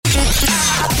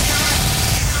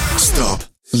Stop.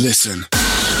 Listen.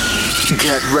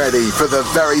 Get ready for the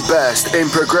very best in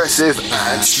progressive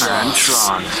and trance.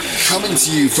 Coming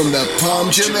to you from the Palm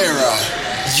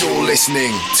Jumeirah, you're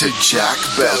listening to Jack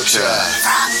Belcher.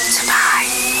 From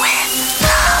Dubai with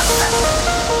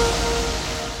love.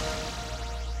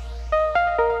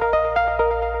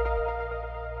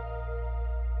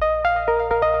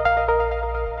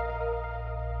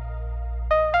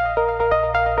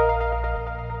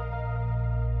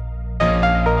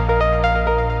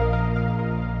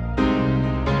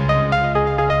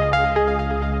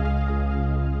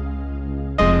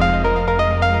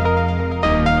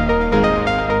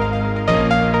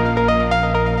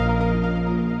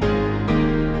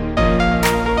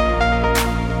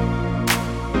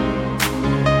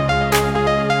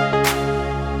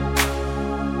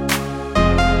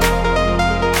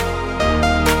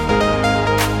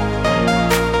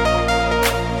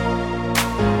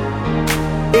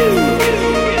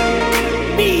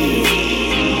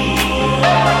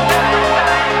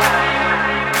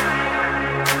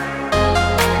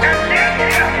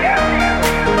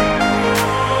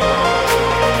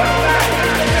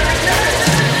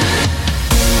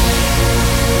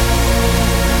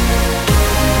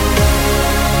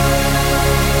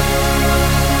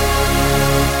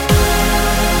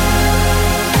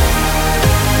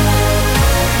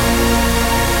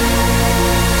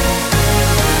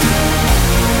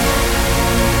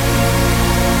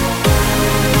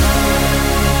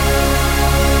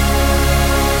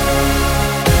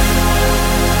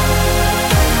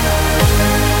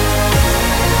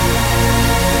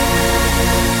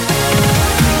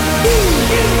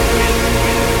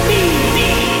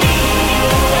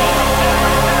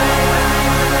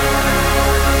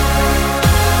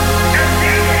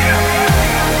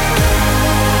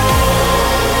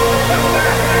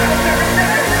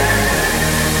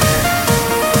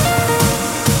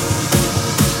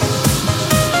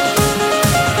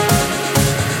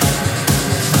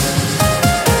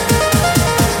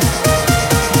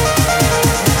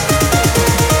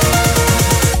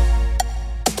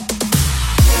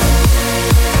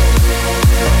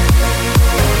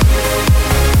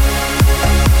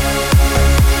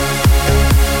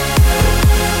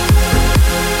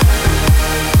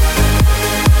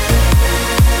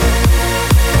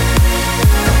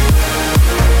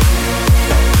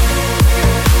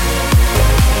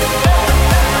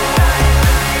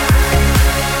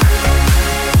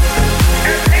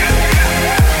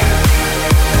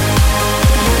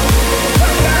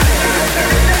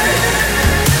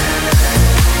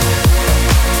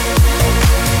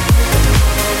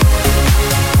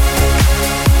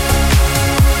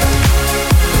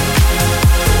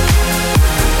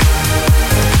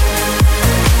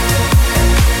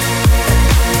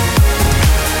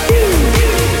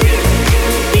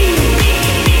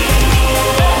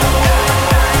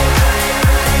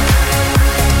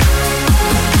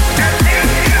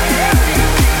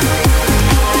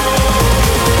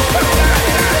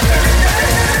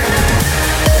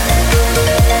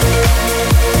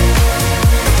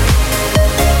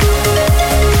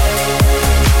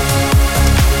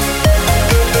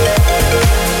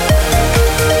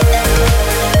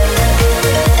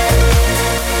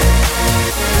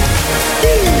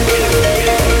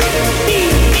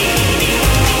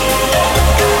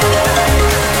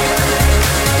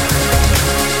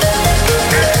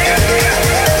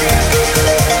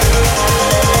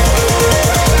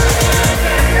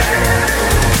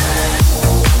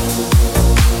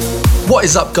 What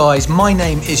is up, guys? My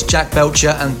name is Jack Belcher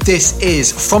and this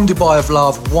is From Dubai of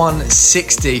Love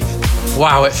 160.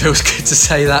 Wow, it feels good to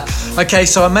say that. Okay,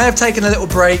 so I may have taken a little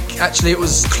break. Actually, it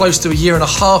was close to a 1.5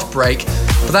 year break,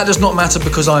 but that does not matter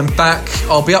because I'm back.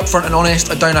 I'll be upfront and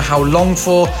honest, I don't know how long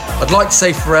for. I'd like to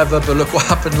say forever, but look what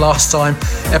happened last time.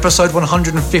 Episode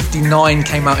 159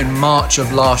 came out in March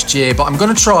of last year, but I'm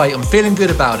going to try. I'm feeling good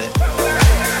about it.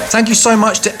 Thank you so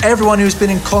much to everyone who's been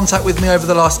in contact with me over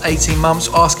the last 18 months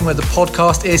asking where the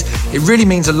podcast is. It really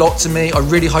means a lot to me. I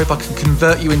really hope I can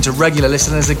convert you into regular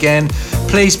listeners again.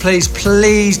 Please, please,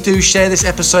 please do share this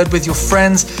episode with your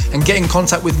friends and get in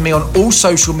contact with me on all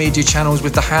social media channels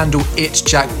with the handle It's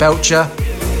Jack Belcher.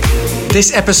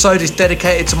 This episode is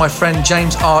dedicated to my friend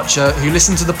James Archer, who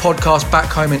listened to the podcast back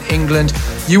home in England.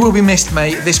 You will be missed,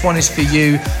 mate. This one is for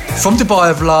you. From Dubai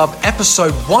of Love,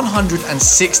 episode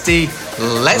 160.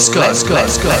 Let's go. Let's go.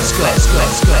 Let's go. Let's go. Let's go.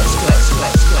 Let's go. Let's go. Let's go.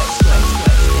 Let's go.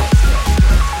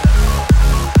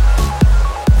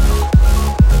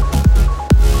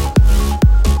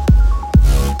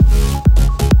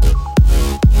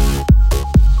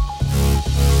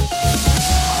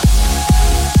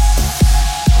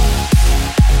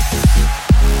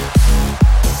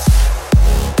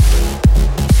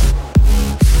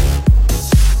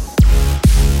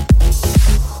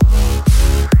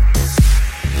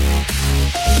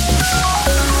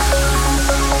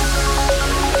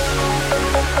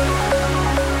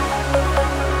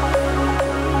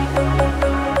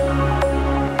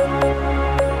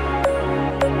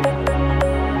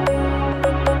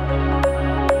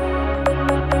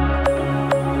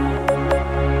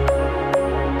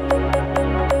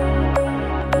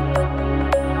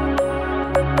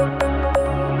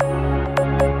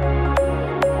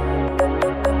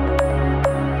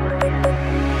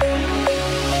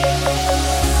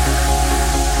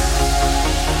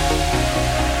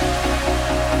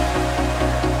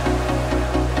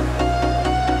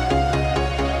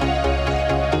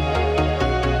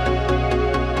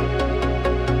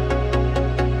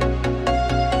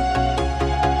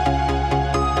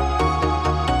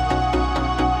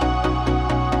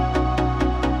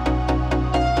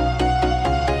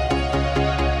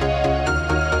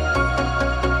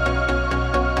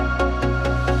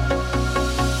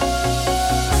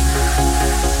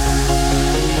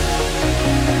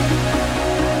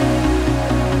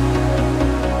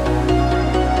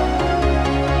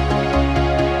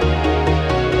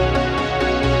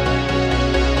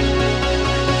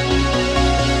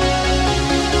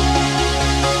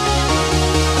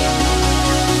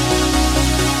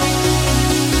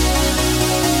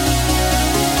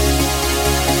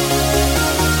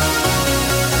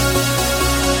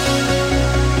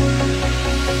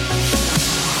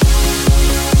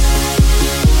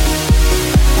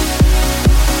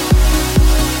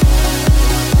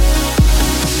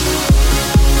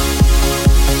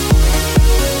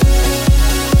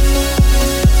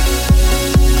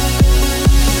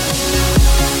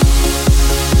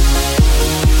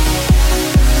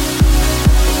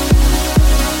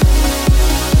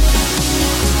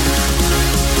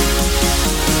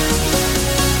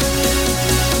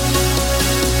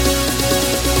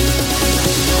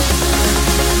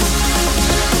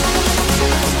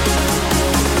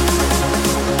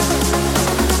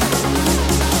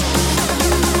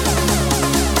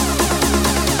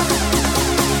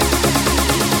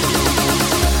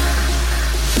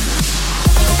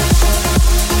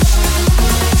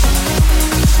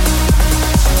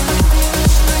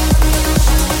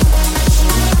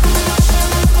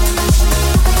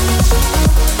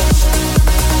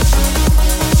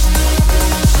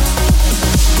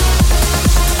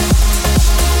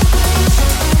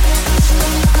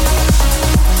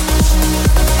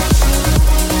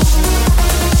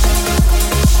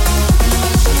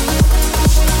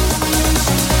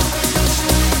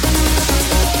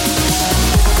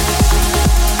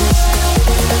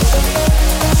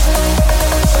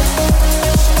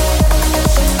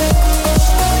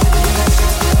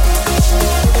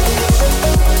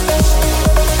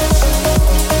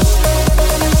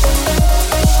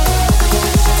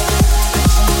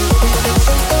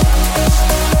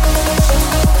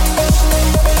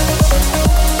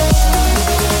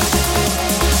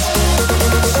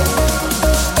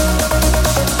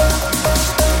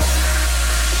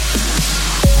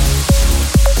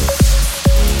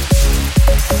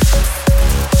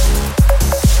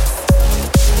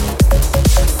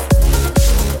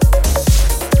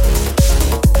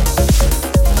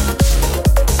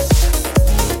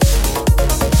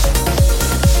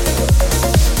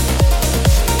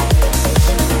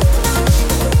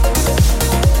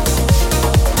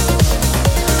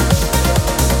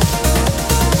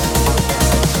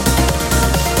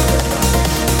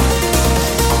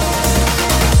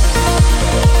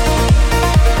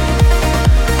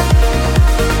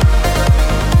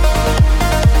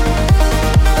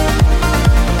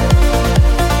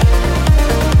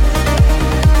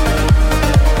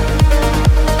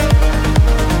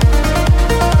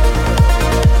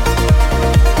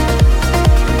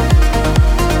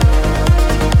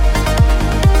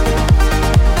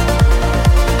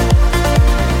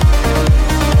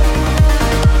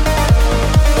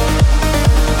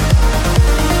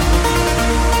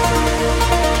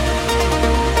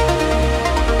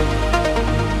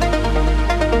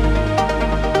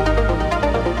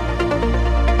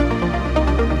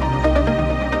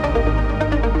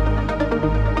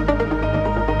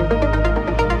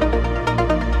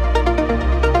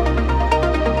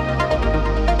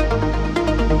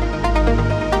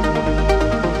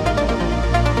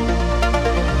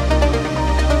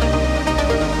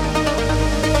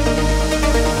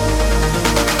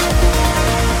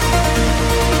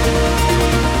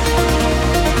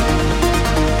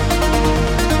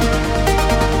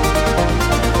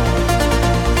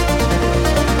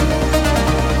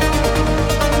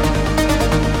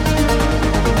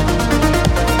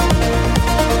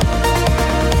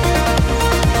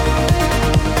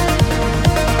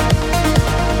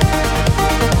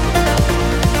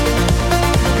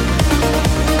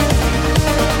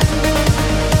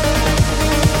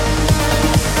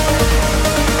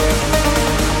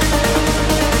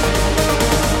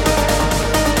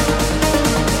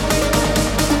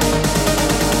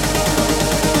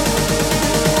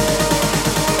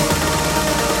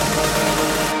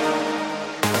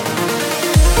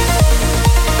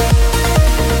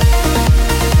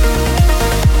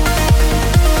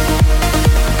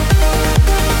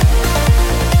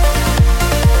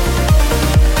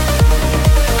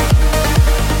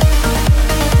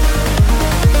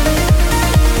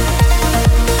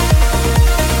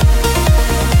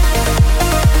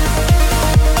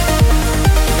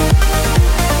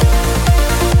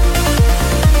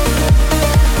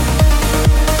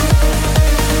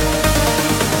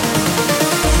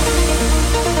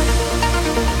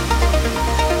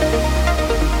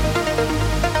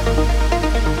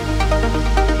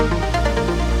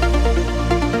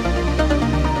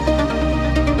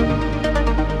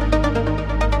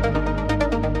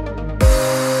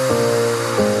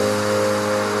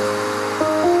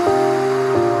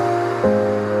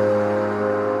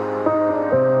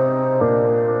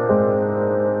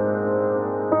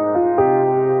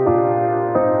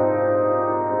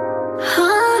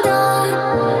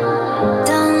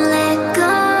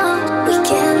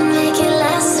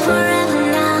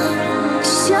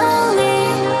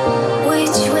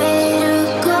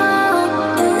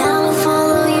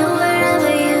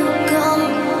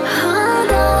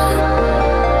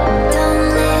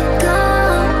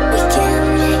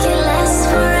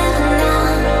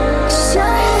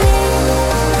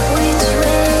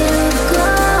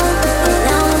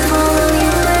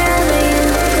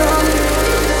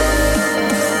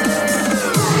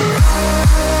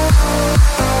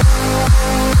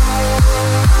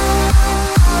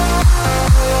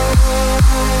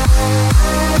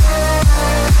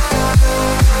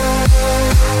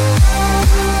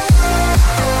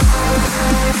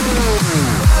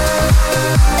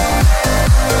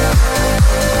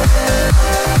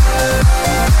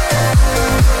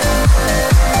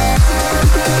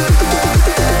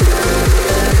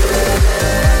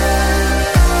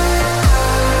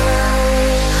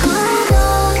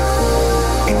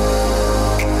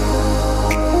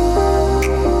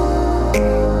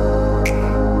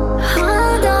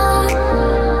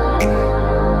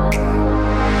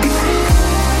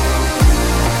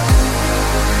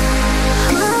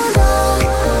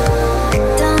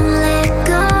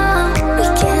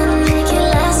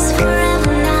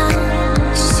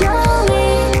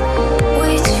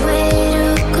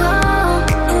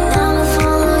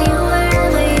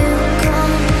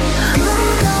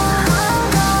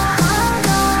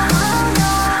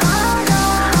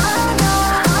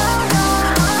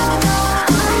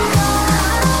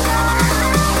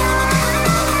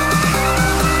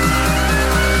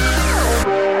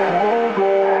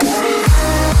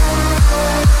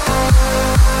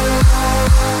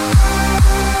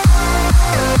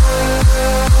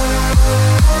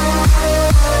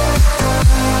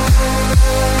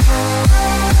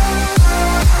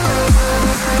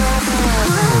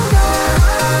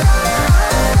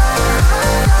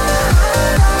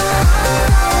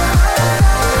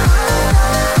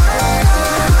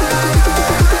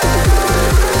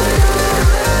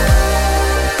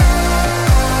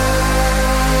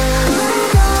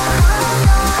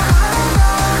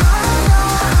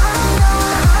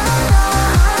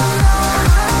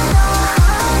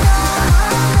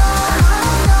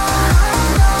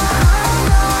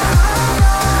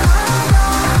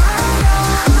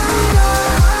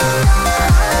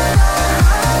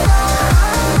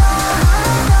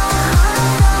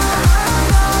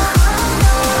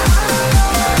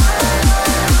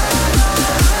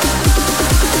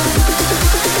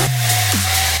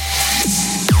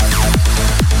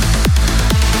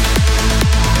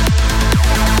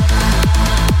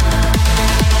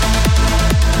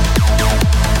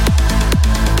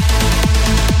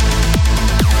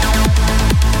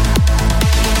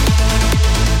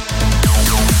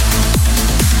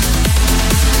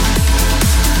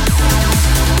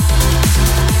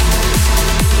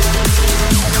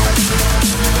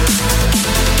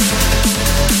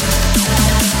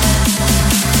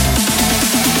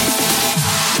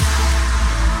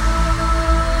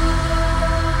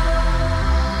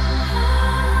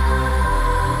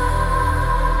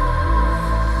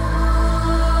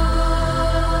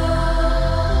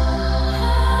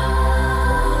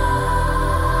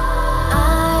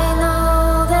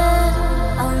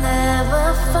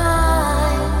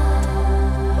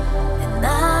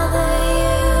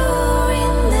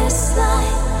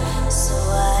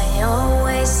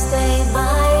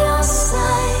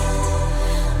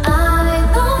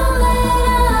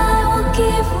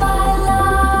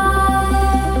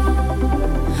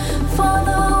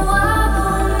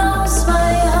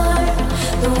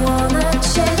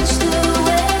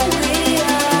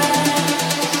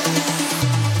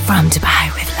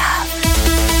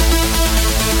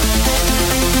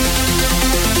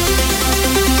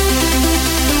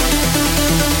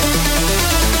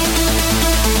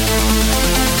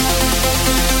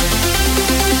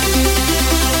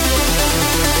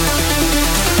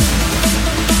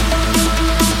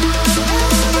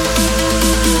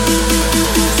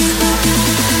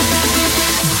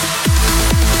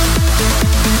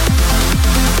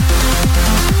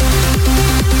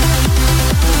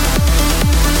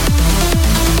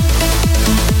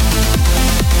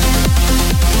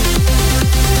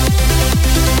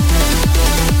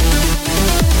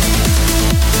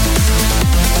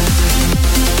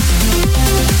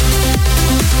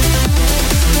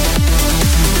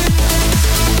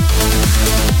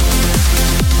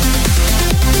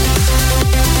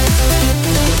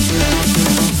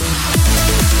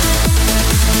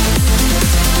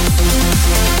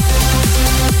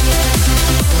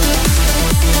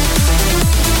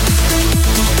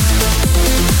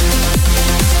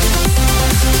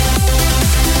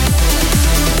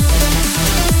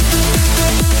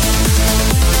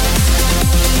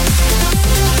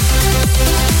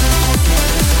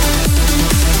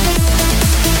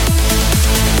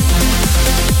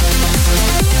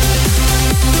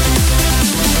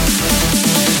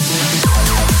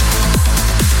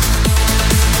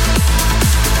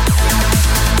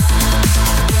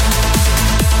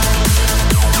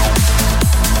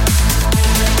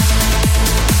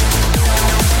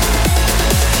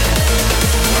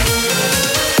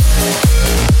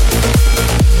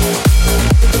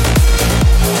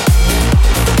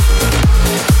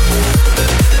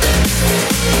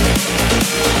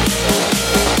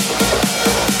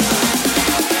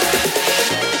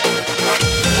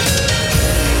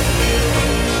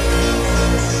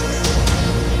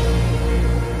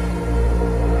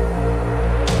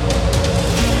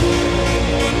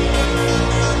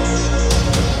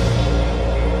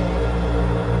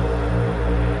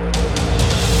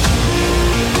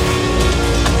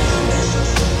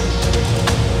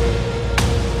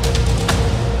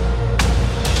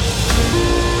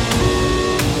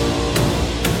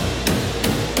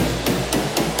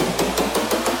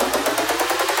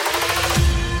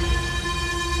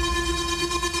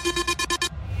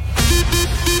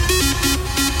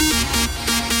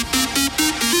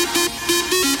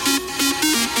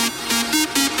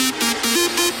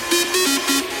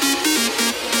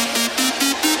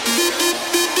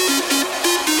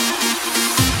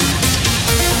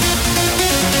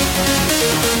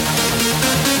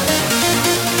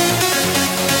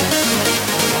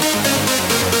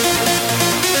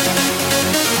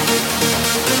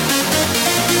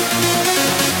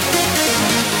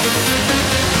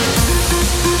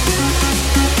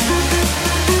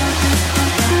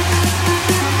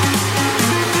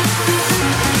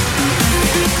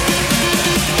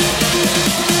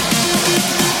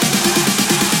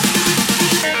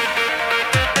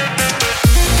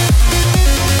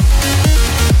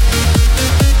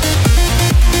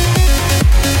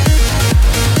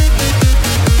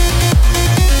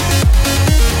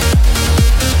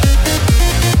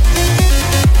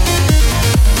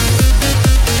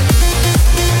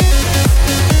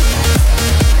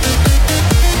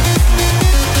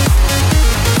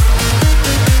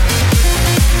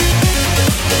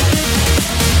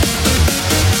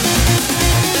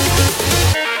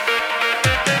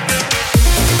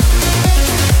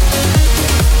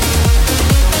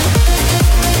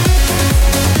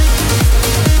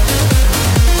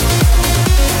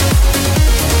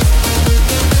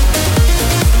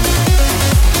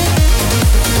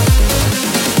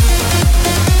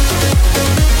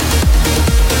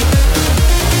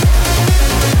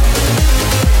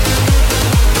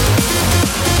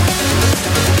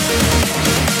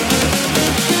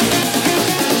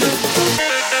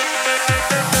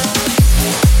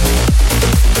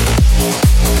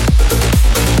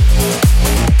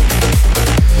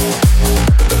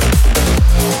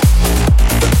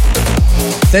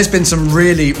 There's been some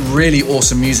really, really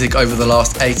awesome music over the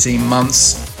last 18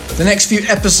 months. The next few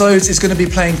episodes is going to be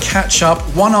playing catch up.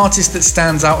 One artist that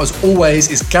stands out as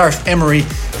always is Gareth Emery.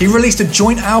 He released a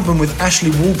joint album with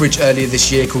Ashley Wallbridge earlier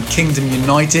this year called Kingdom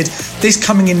United. This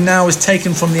coming in now is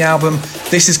taken from the album.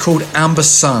 This is called Amber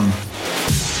Sun.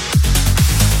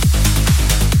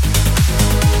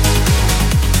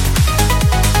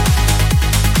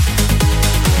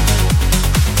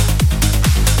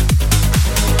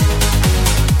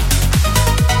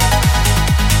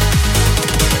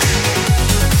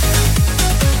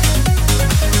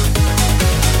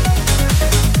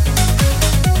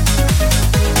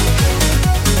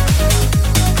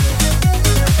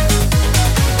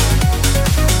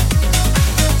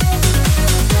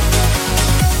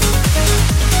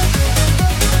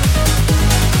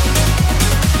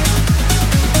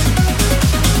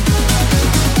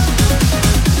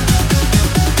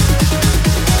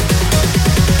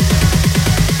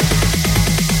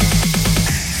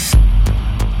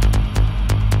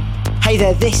 Hey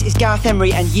there, this is Gareth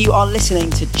Emery and you are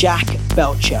listening to Jack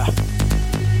Belcher.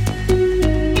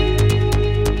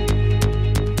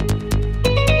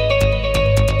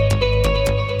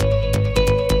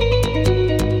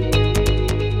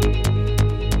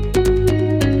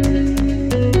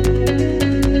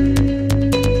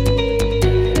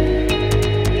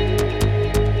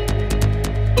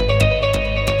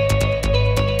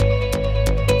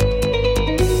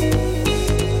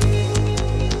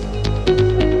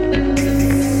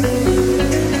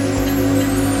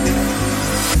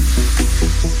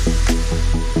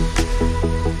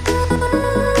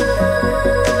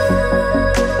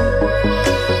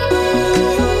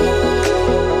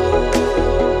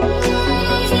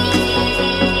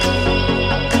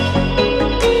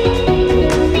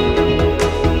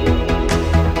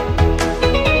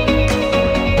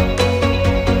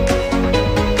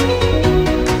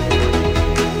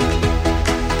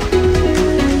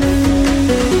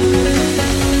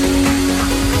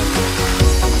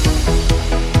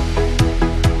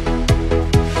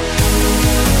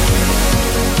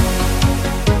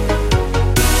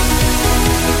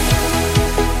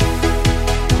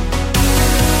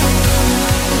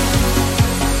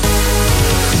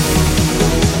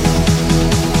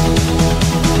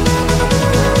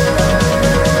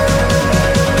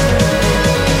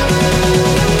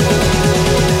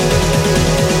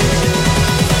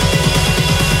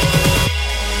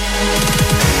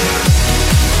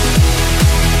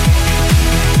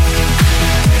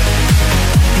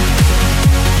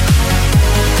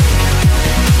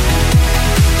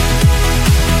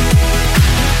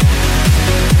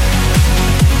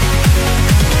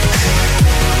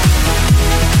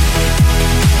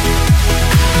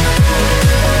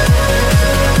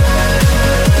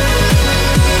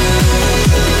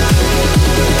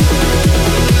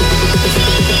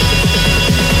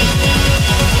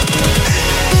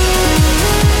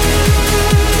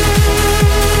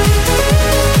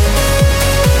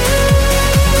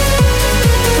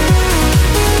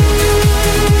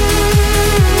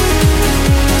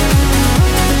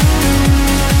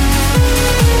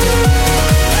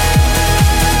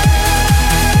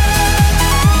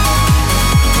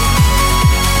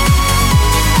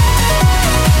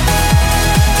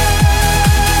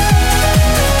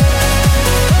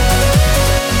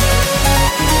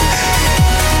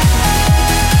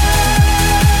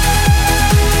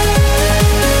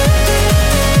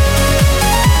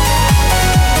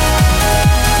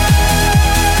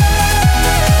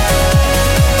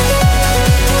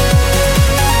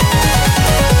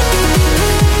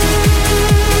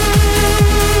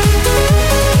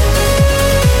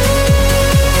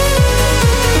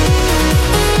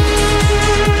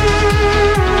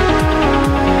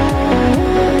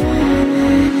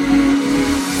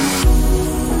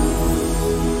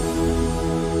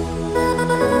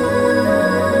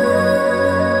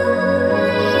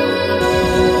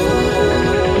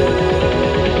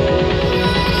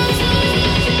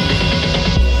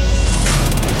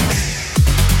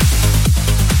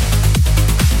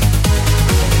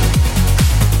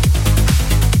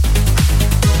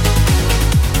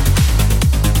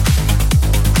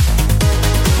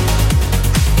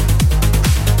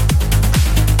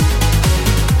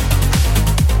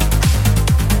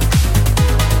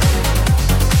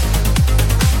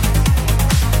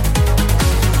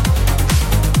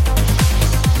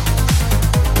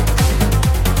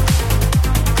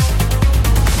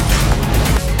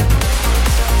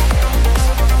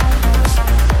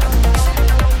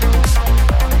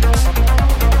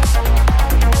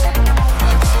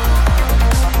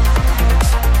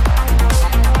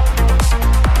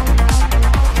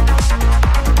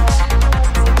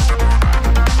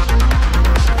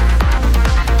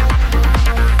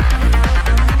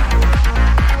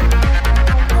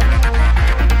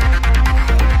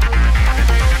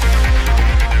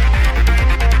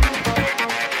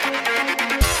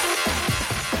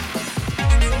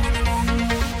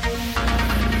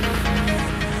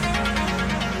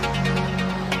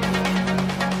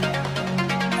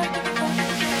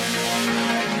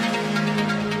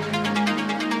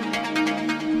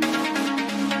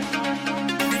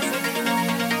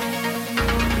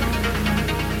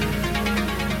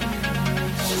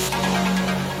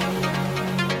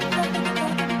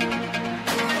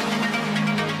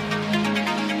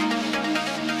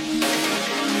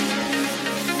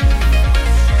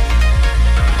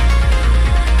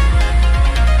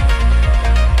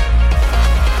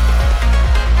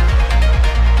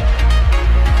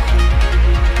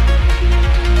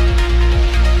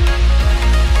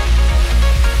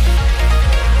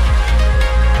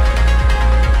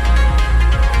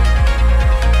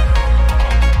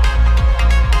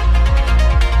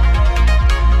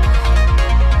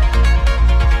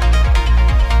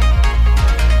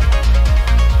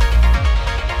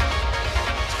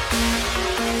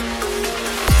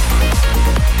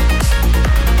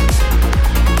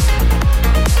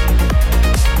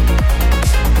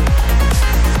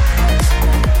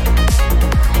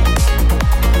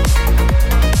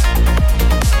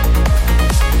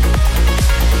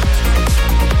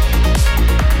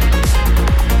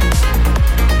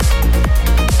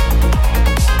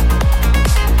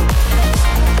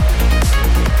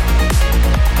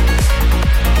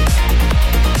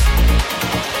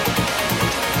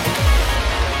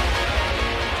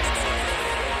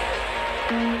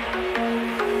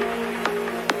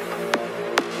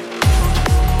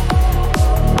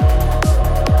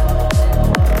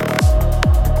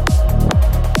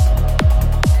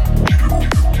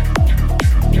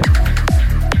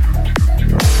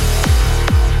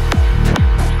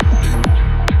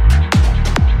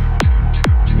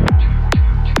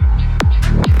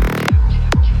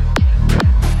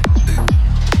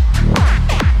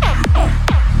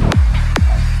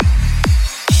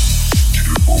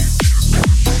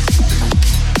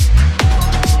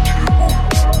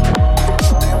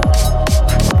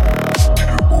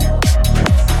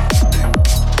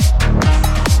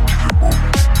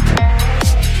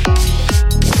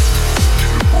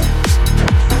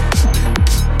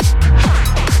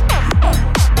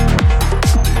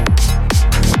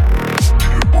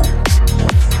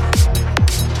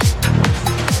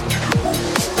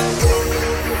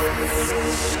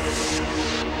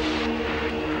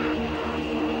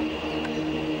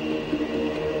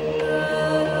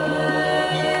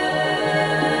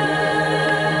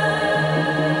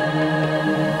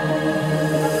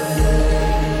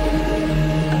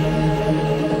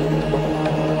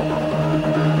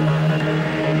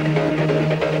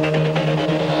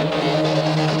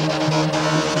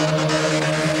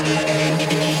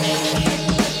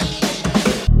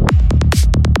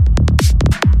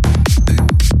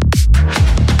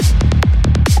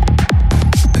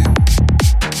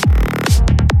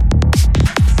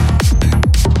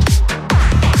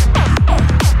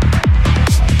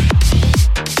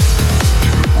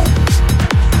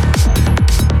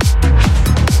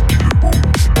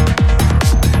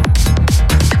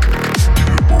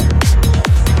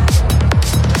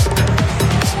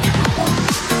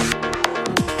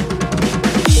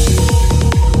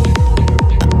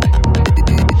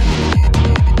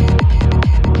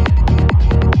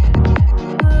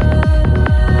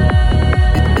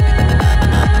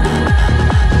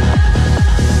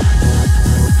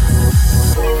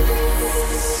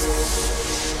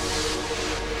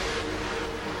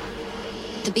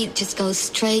 The beat just goes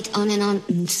straight on and on.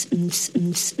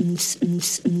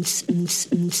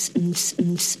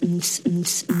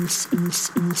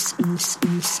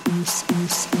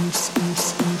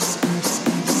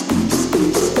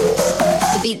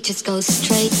 The beat just goes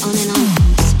straight on and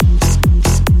on.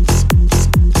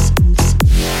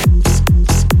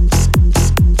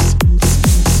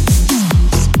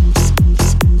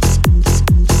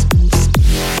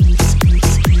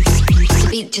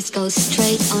 Just goes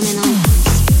straight on and on.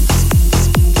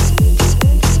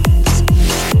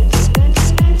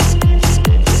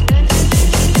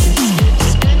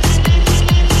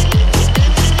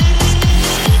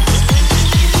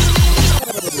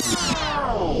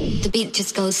 The beat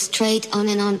just goes straight on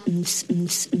and on.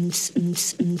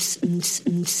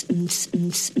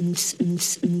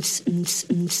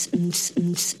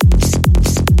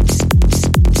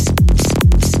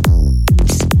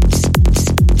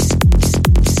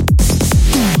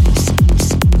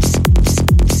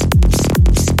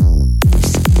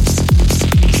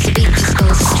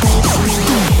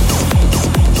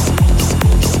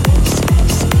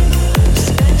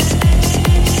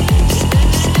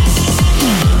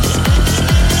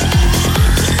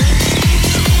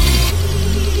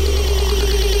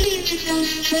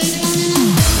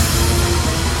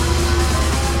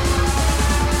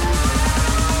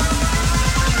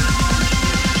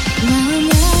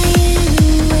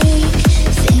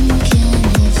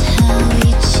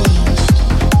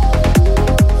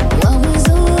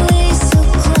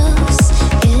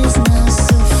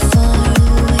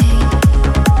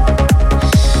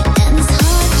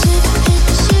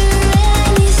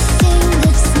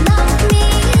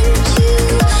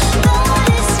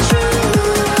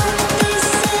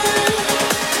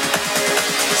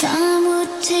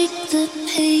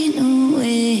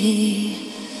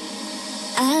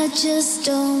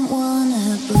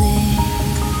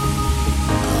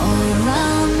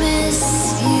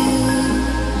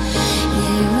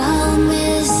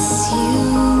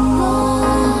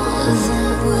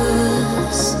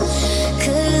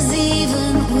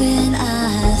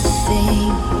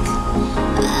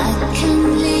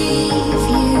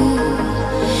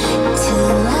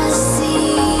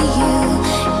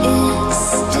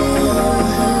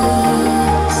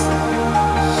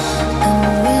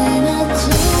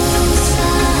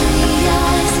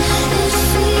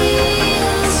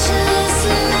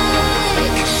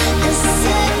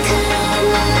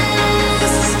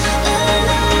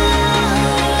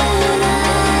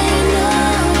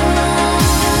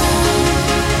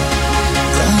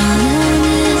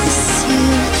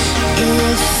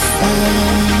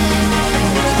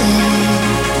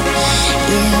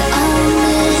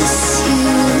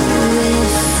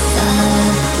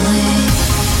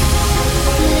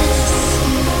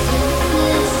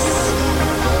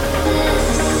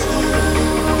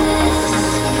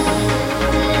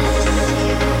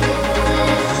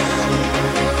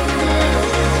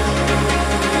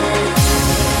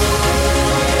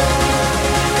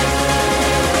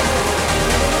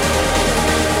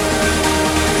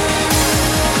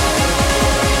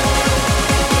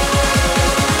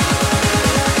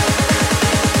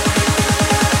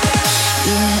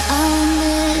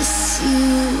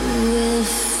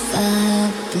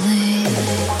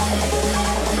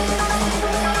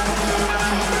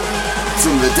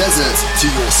 From the desert to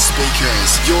your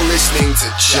speakers, you're listening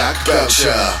to Jack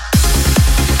Belcher.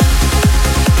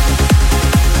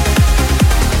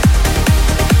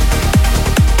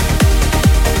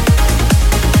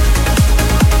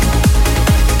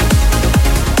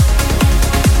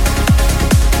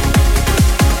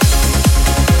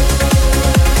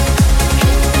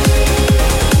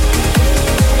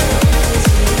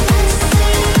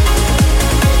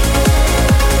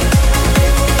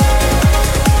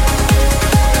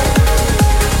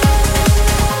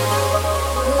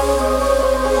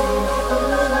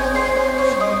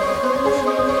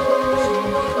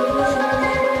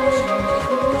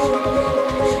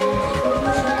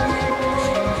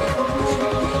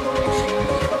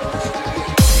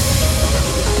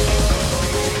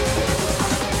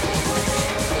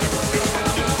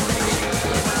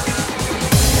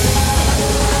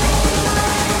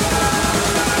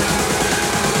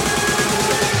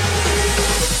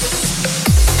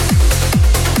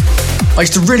 I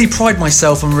used to really pride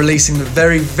myself on releasing the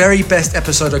very, very best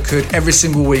episode I could every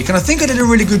single week, and I think I did a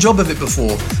really good job of it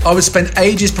before. I would spend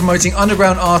ages promoting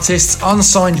underground artists,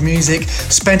 unsigned music,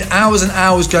 spend hours and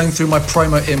hours going through my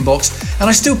promo inbox,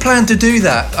 and I still plan to do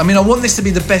that. I mean, I want this to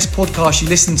be the best podcast you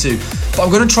listen to, but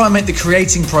I'm going to try and make the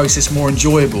creating process more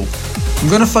enjoyable. I'm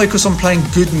going to focus on playing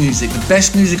good music, the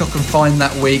best music I can find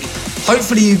that week,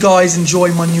 Hopefully you guys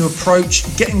enjoy my new approach.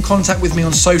 Get in contact with me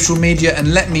on social media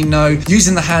and let me know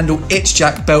using the handle It's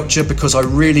Jack Belcher, because I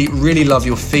really love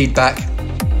your feedback.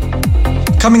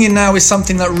 Coming in now is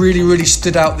something that really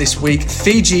stood out this week.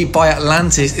 Fiji by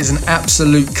Atlantis is an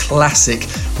absolute classic.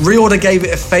 Reorder gave it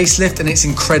a facelift and it's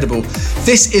incredible.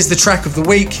 This is the track of the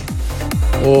week,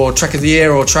 or track of the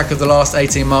year, or track of the last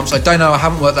 18 months. I don't know, I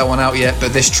haven't worked that one out yet,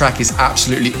 but this track is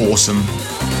absolutely awesome.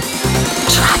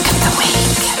 Track of the week.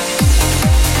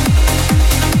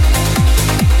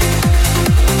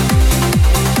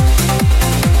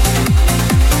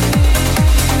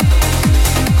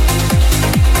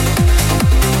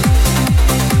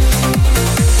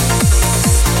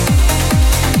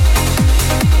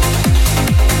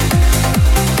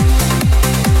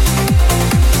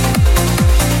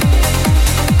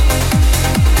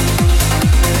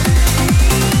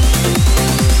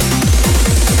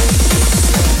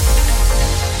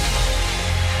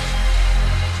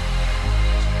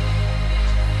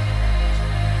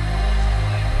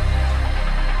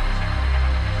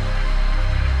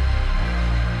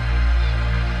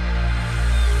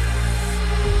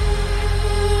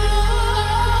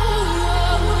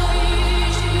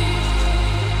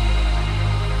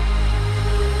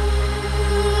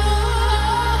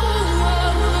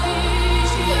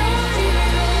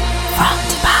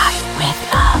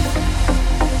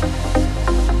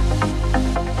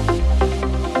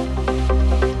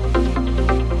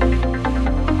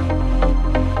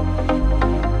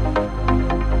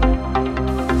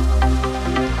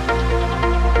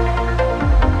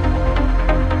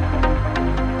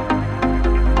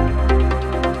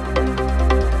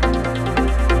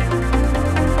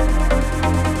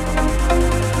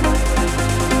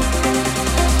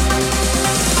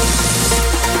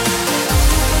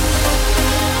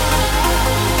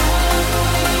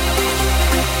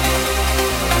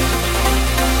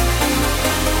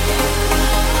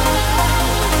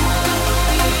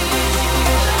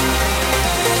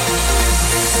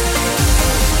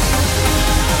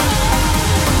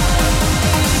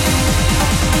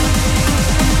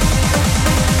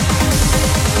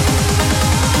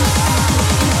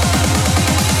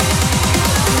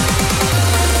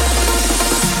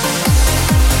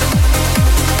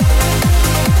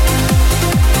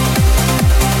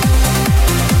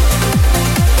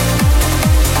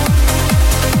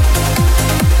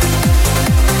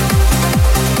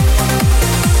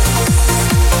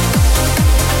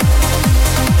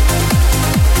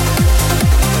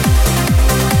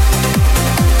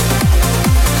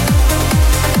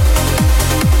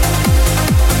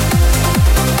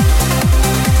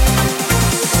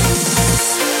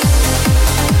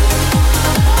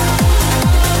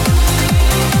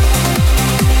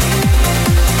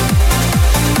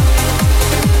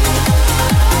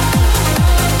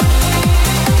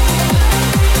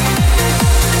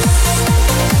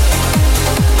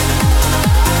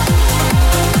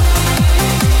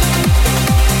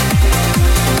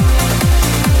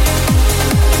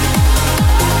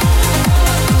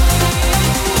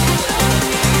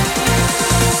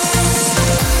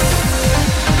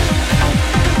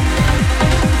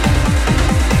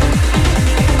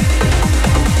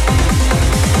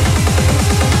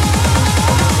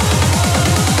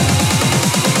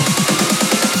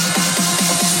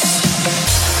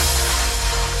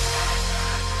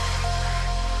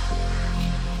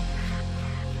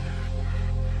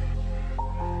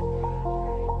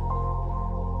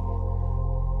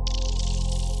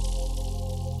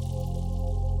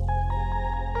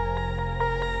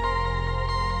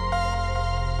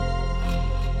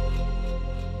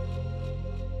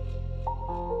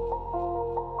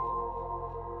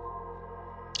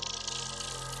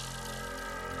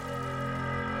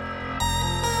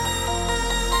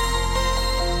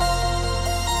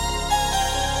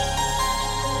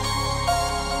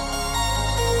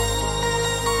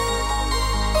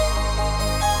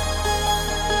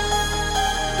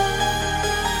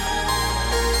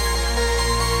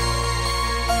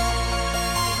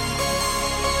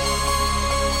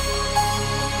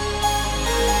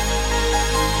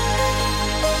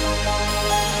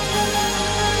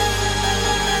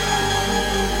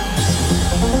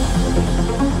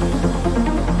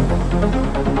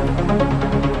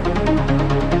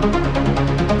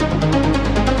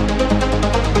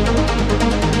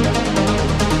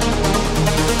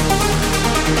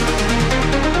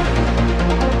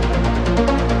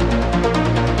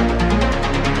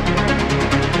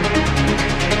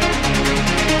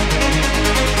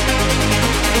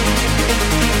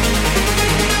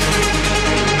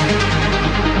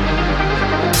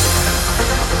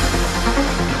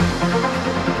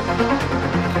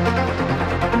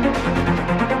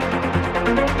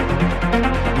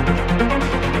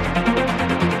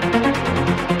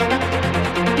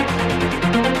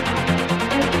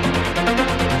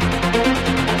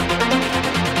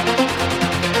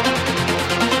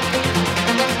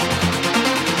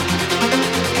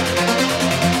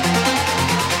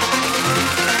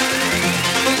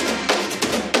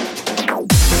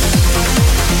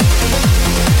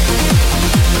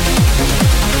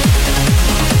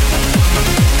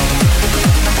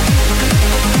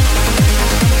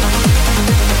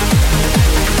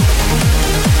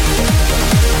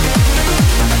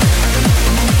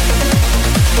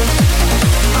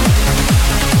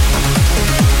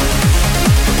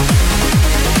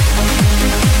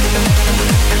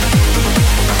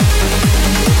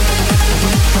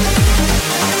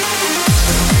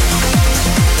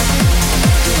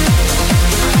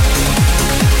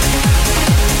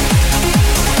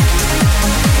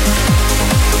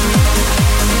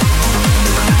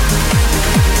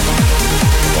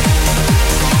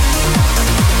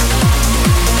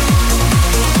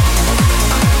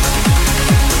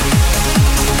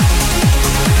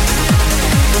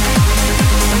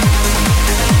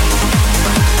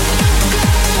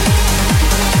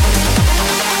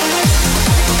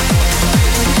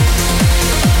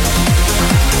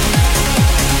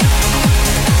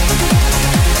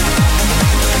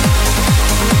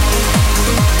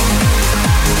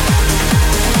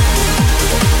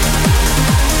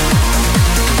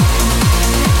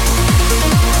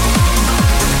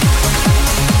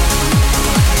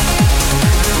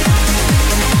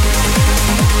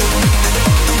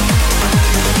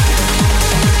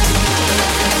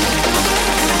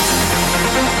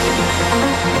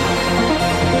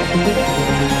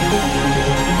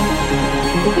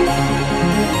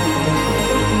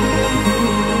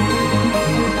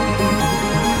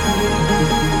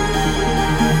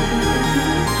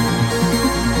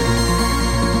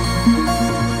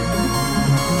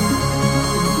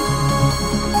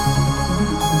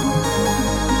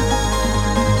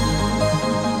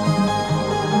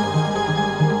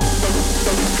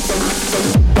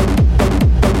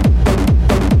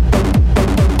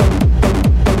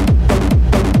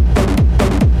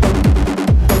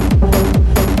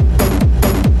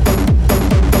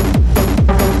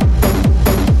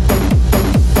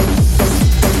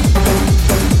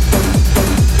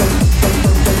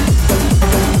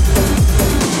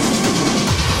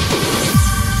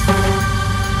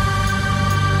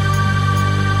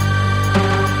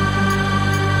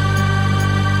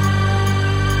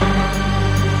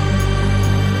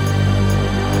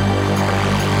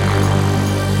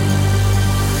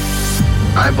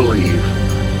 I believe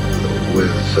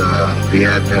with the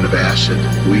advent of acid,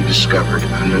 we discovered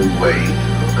a new way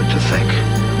to think.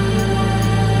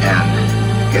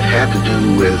 And it had to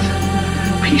do with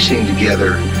piecing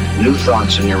together new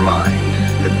thoughts in your mind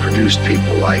that produced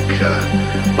people like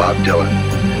Bob Dylan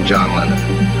and John Lennon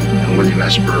and William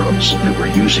S. Burroughs, that were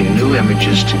using new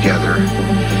images together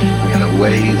in a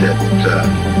way that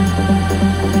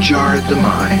jarred the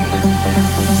mind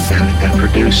and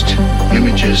produced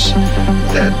images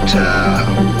that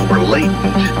were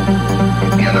latent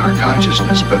in our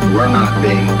consciousness, but were not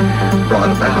being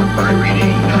brought about by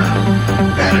reading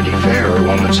Vanity Fair or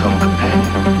Woman's Home Companion.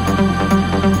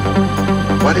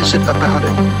 What is it about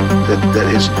it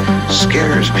that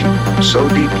scares people so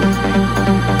deeply?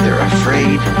 They're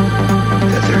afraid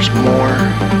that there's more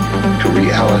to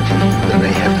reality than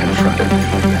they have confronted.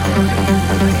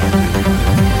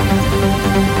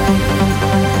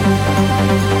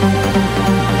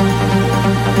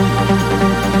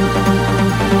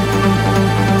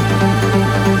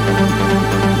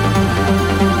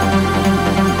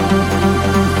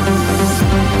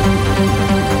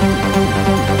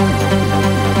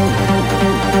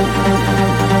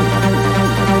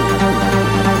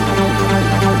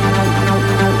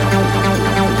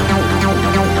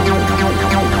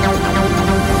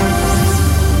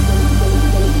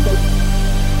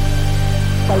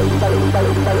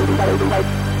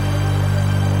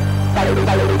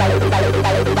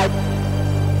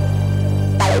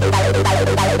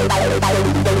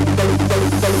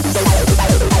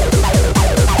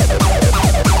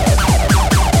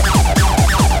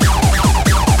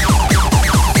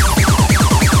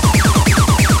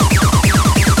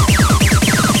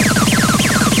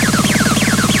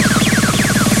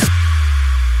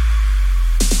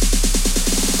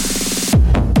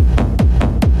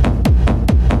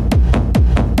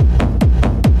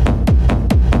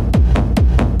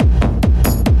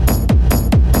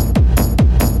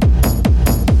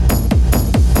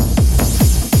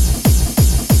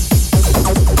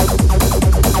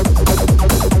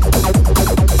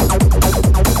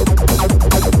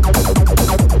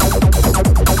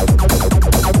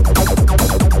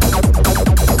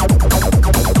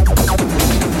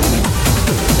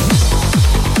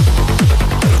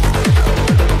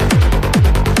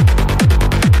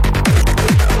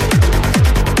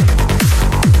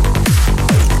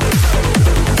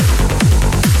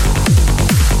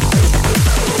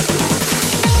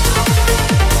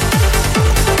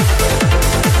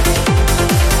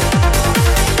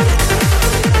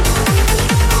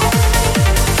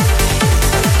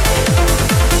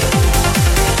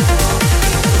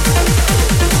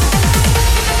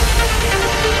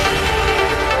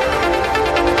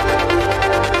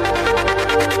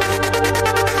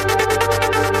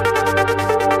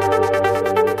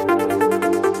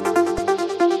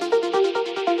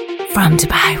 From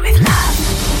Dubai with love.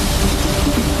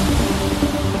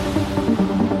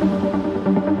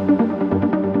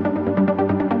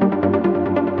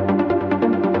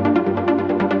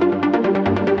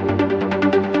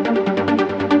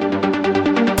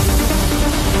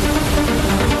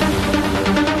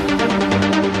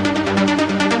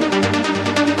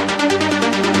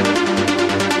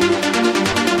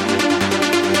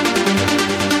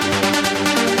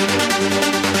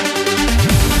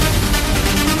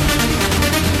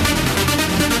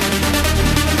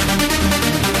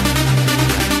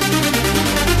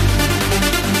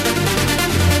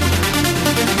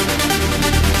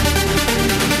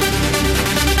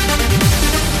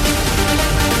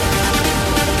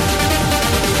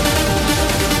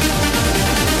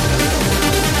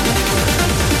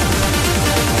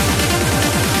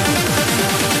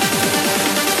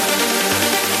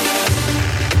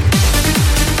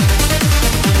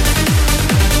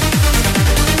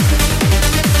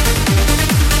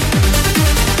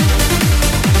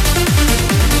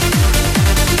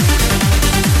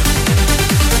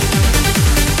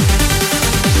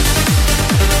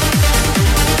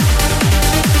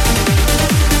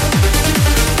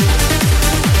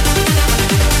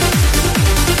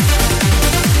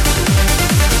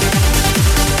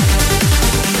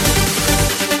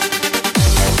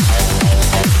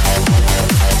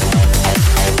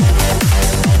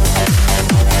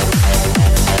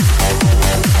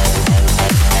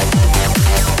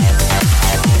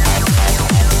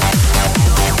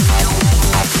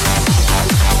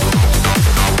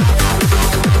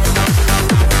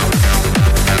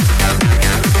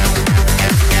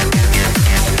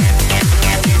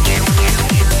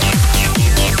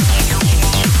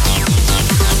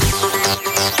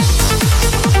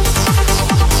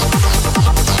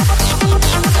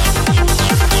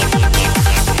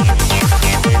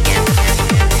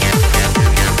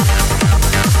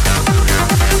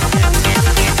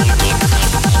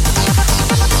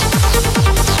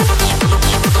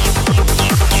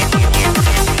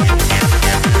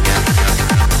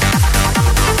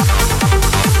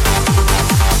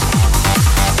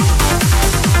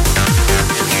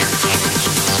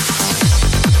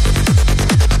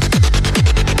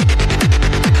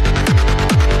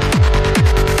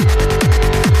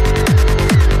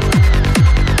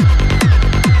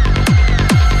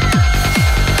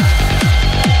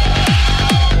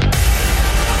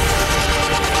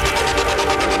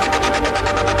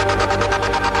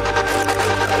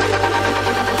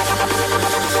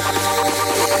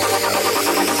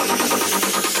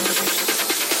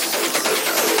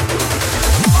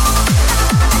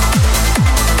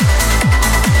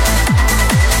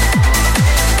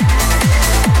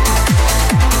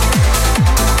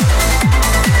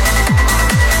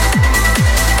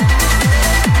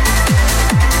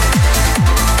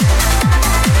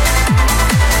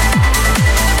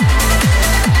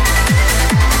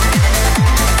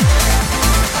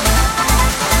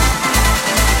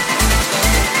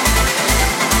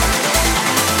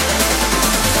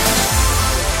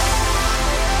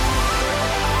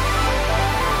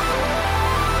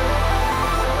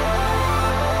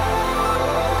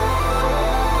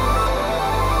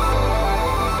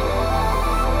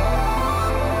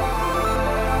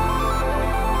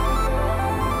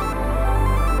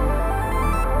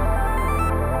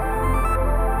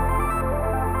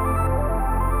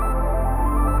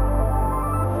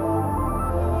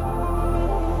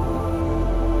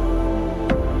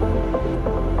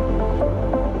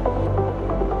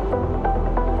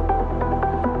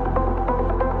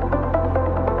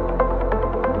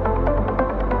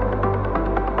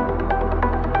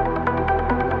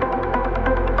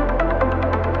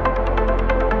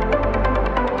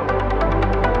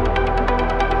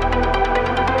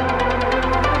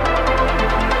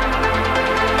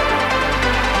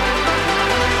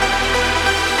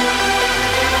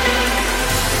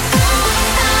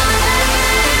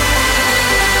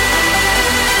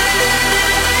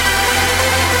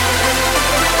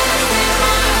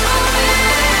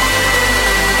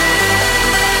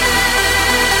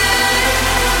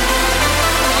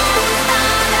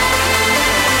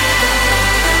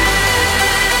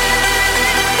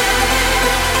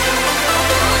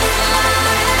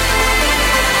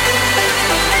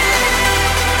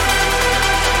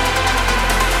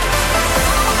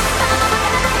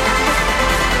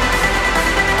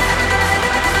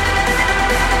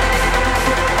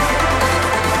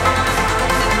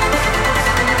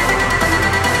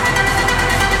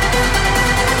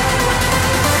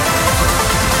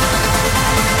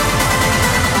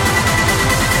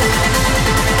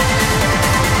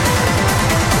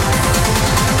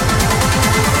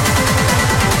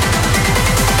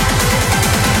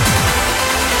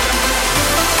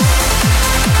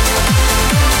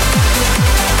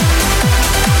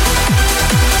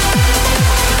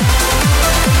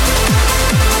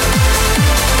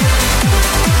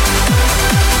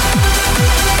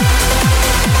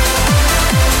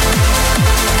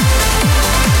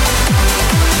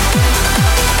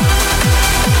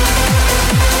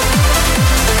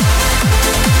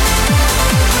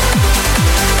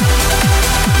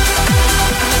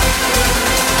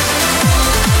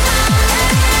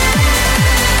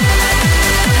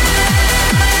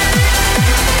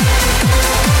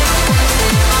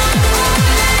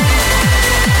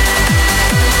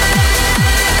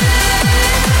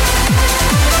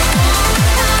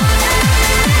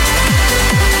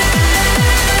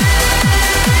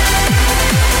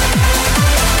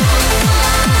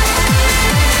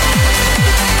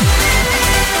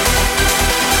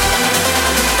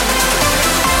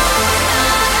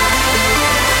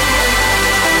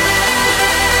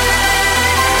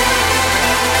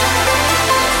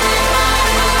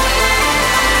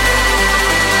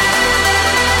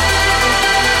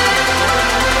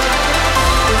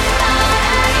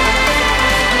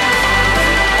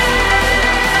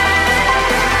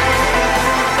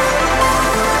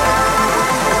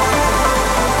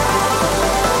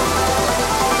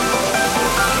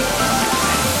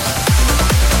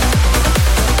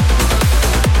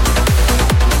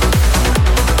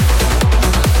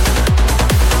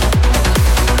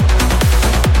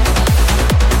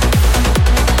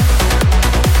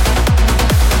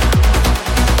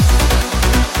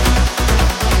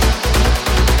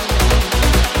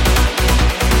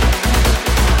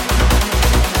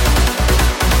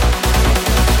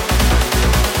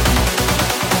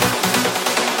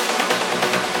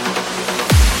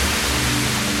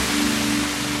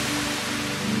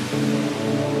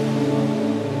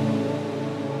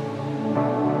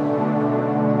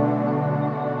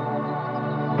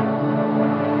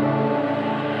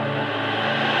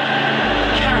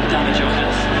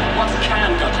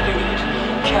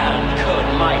 can, could,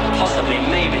 might, possibly,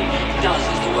 maybe, does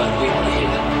is the word we want to hear.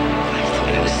 I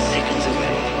thought I was seconds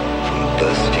away from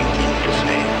bursting into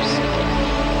flames.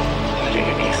 Why don't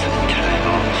you take some time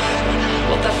off?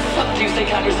 What the fuck do you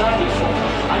think I'm resigning for?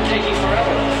 I'm taking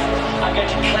forever off. I'm going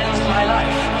to cleanse my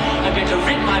life. I'm going to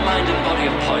rid my mind and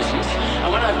body of poisons. And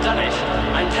when I've done it,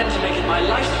 I intend to make it my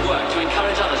life's work to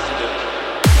encourage others to do it.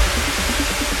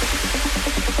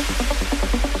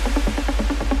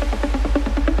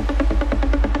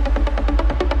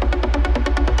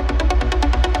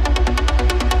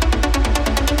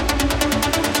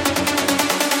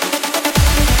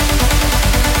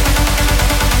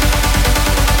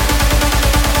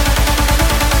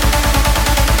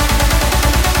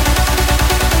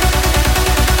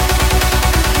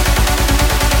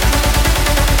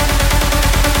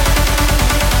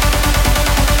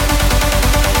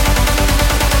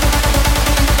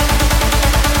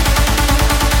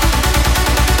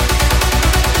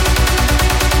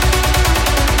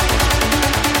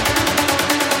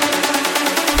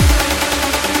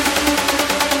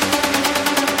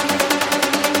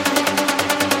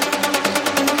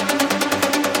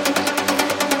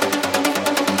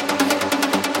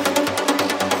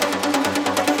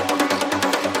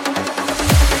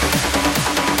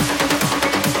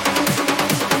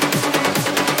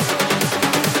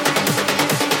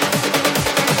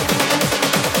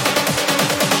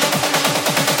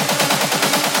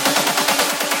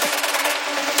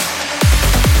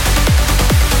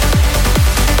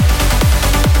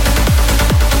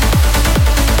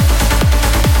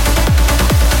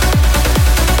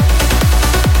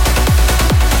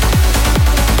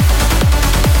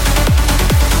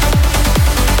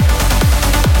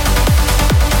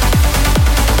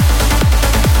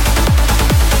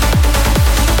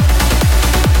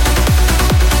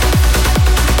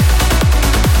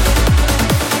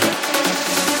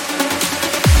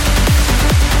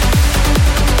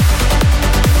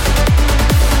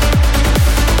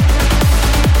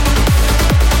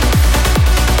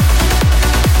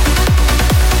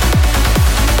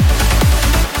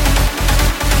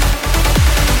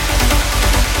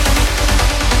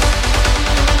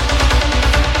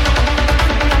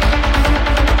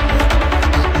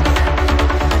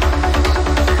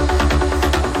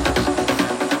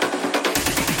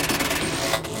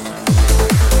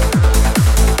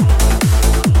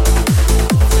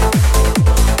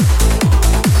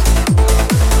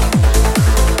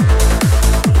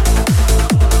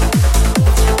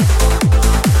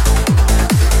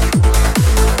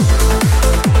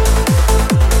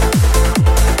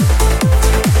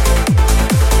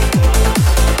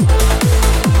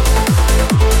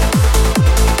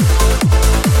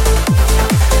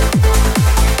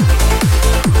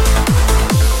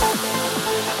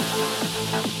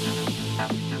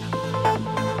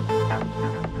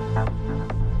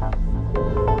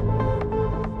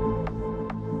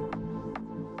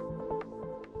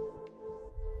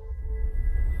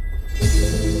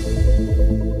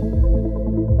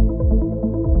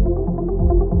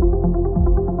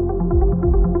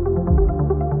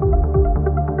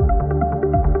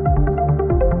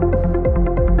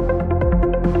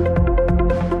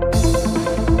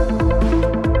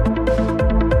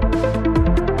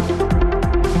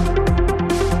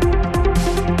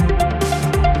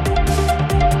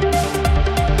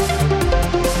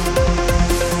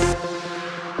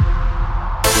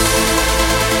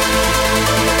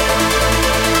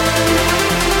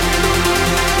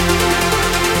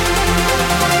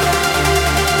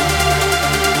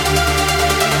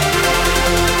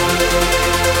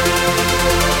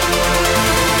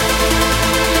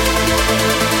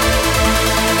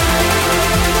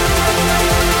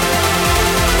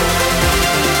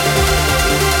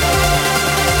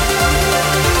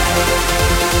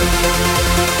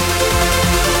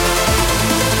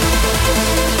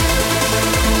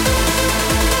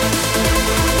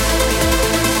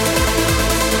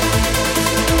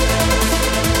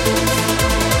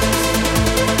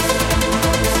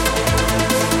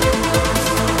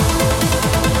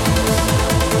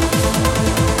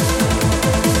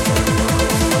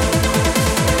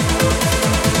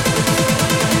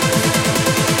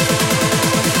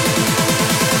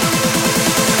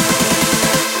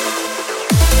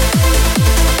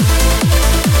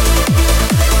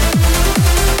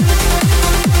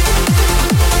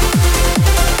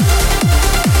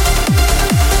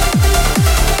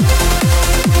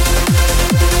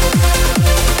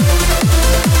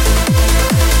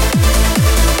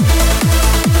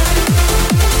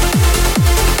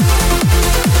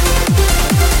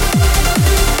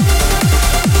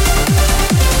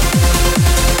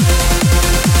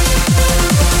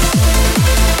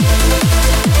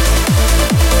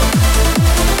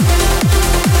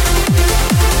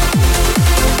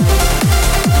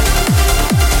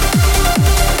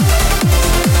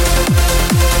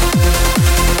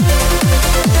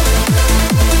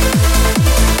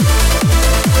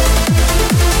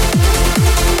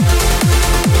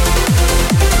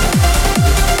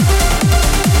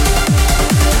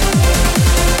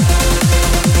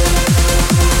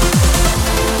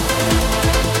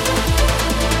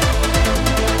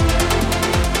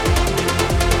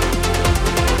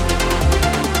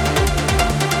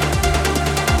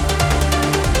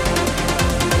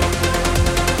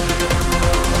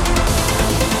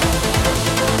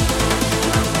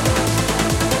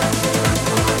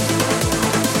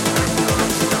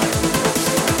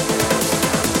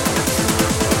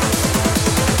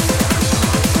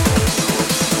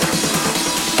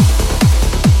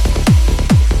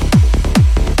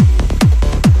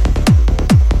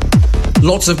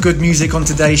 Lots of good music on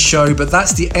today's show, but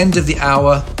that's the end of the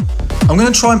hour. I'm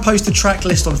going to try and post a track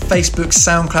list on Facebook,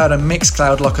 SoundCloud and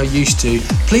Mixcloud like I used to.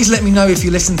 Please let me know if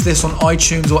you listen to this on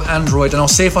iTunes or Android, and I'll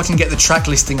see if I can get the track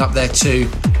listing up there too.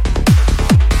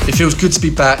 It feels good to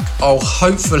be back. I'll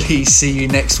hopefully see you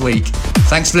next week.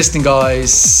 Thanks for listening,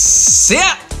 guys. See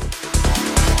ya!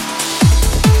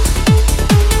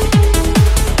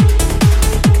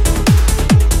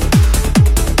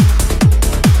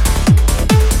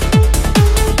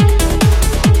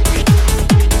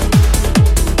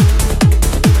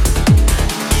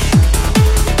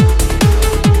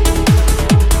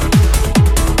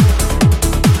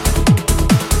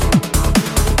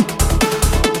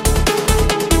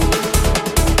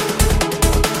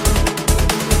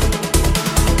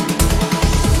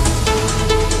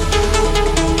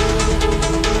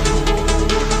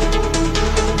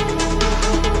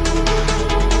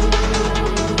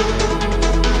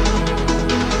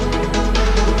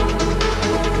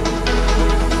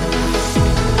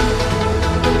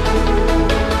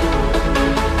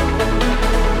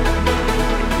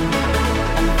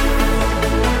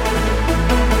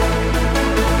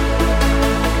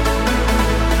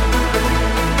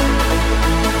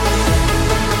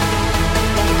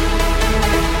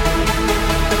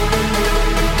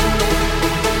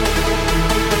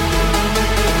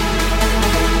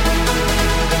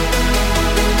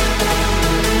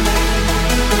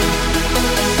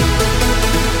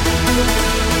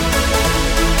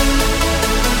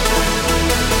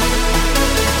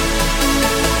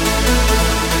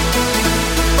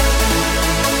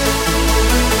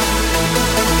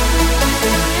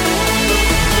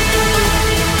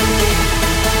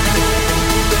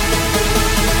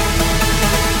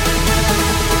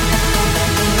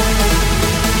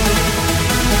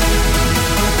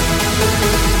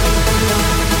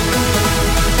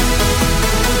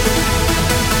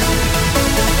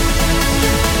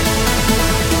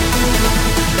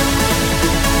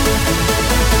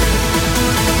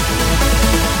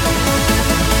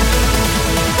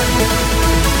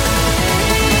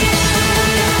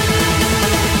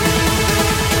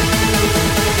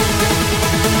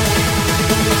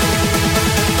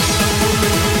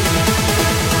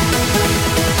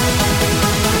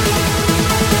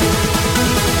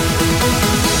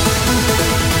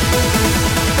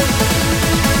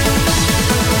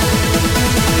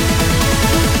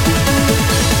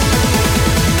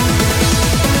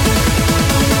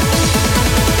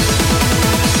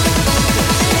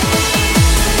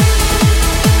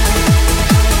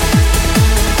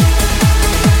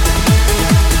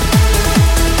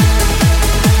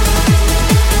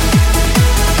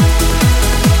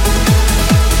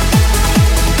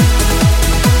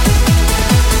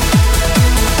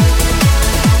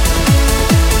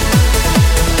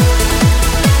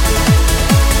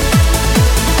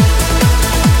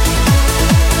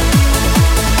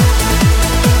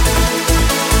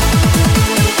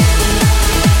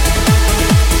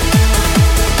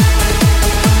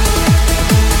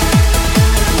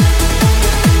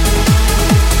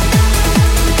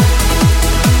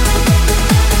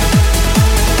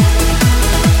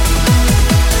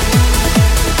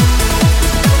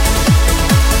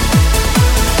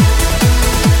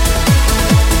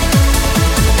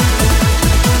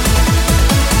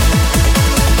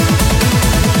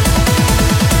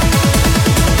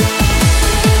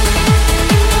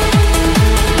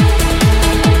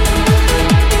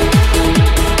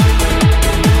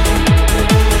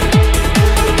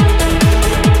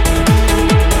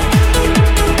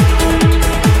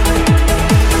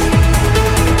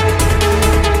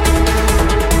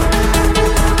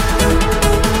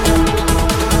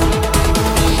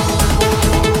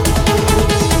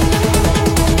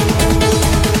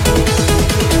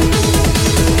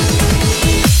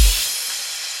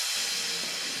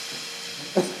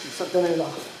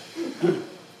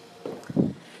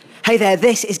 Hey there,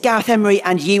 this is Gareth Emery,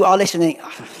 and you are listening. I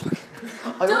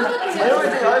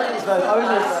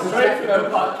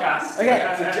podcast. Okay,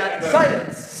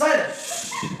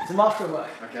 silence. It's a masterwork.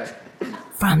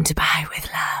 From Dubai with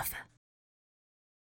Love.